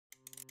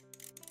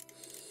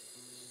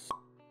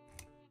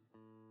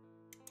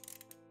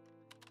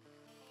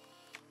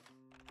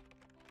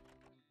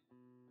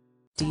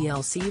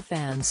TLC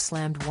fans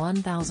slammed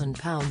 1,000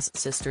 Pounds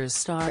Sisters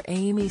star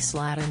Amy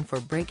Sladen for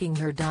breaking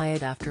her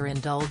diet after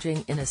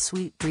indulging in a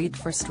sweet treat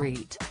for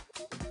Street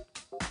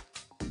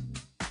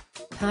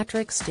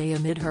Patrick's Day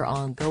amid her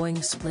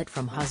ongoing split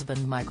from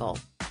husband Michael.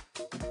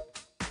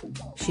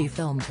 She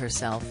filmed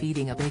herself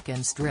eating a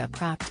bacon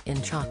strip wrapped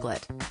in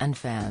chocolate, and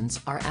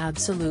fans are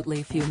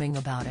absolutely fuming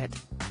about it.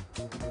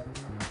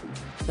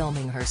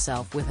 Filming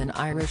herself with an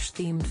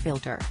Irish-themed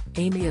filter,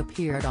 Amy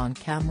appeared on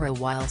camera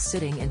while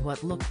sitting in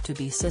what looked to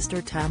be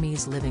Sister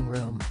Tammy's living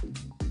room.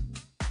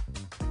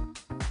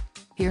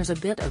 "Here's a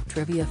bit of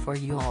trivia for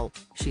you all,"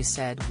 she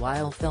said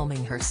while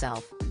filming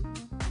herself.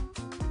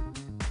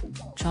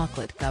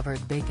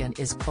 "Chocolate-covered bacon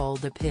is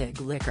called a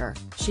pig licker,"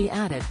 she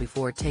added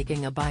before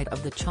taking a bite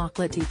of the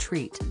chocolatey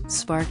treat,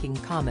 sparking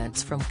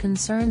comments from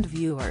concerned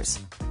viewers.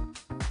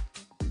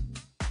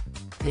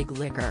 "Pig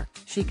licker,"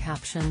 she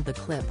captioned the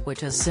clip,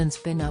 which has since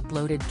been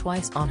uploaded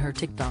twice on her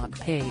TikTok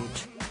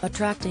page,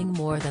 attracting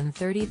more than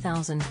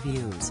 30,000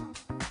 views.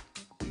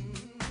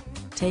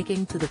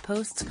 Taking to the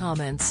post's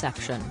comments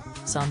section,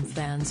 some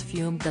fans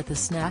fumed that the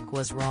snack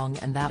was wrong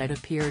and that it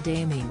appeared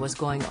Amy was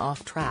going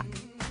off track.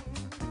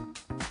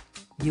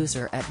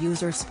 User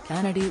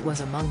 @UserSpKennedy was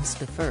amongst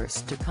the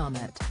first to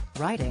comment,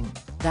 writing,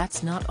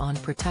 "That's not on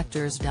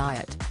Protector's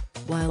diet."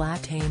 While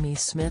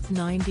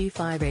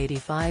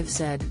 @AmySmith9585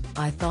 said,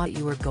 "I thought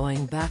you were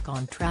going back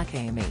on track,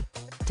 Amy."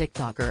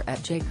 TikToker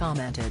 @J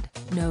commented,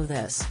 "No,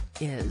 this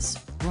is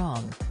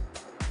wrong."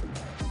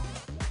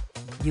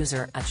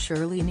 User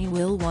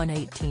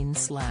 @ShirleyNewill118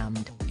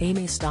 slammed,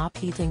 "Amy,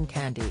 stop eating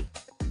candy."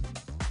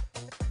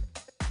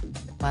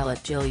 While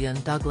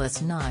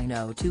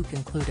 @JillianDouglas902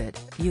 concluded,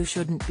 "You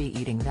shouldn't be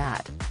eating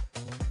that."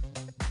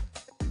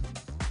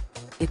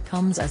 It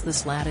comes as the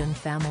Sladen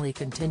family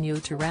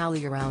continue to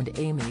rally around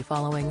Amy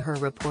following her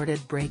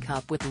reported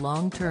breakup with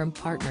long-term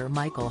partner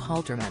Michael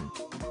Halterman.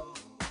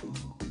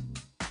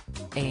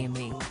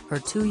 Amy, her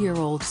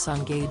 2-year-old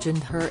son Gage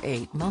and her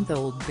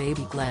 8-month-old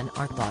baby Glenn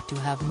are thought to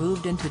have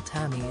moved into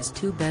Tammy's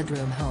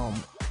 2-bedroom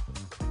home.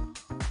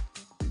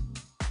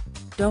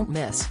 Don't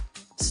miss.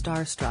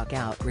 Starstruck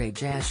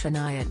outrage as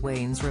Shania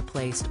Twain's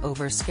replaced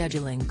over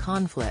scheduling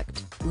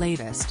conflict.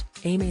 Latest,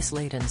 Amy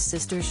Sladen's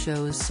sister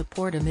shows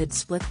support amid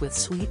split with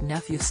sweet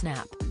nephew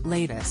Snap.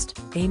 Latest,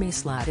 Amy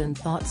Sladen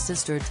thought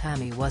sister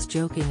Tammy was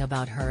joking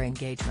about her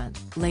engagement.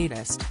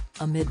 Latest,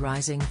 amid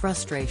rising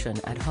frustration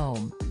at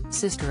home,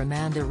 sister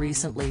Amanda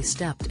recently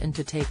stepped in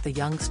to take the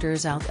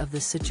youngsters out of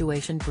the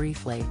situation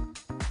briefly.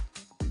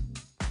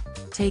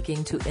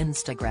 Taking to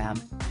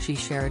Instagram, she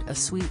shared a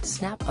sweet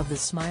snap of the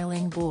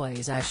smiling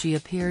boys as she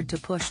appeared to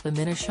push them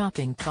in a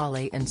shopping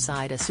trolley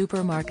inside a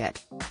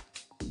supermarket.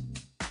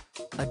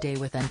 "A day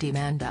with Auntie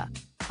Amanda.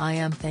 I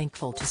am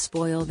thankful to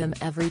spoil them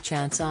every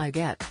chance I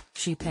get,"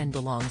 she penned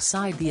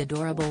alongside the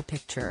adorable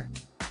picture.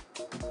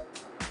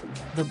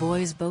 The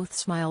boys both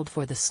smiled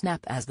for the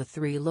snap as the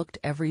three looked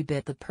every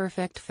bit the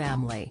perfect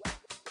family.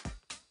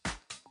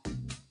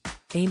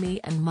 Amy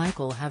and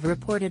Michael have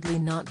reportedly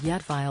not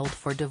yet filed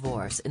for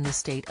divorce in the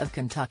state of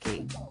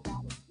Kentucky.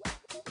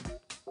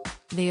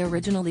 They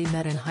originally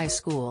met in high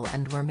school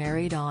and were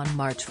married on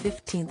March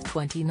 15,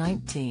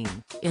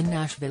 2019, in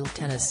Nashville,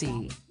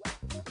 Tennessee.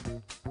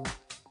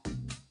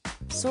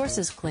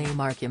 Sources claim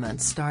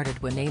arguments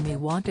started when Amy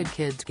wanted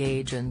kids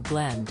Gage and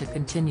Glenn to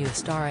continue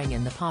starring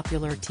in the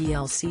popular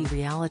TLC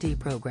reality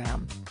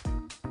program.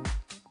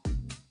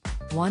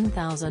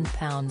 1,000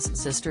 Pounds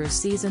Sisters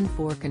Season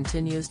 4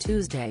 continues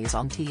Tuesdays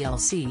on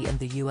TLC in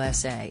the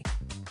USA.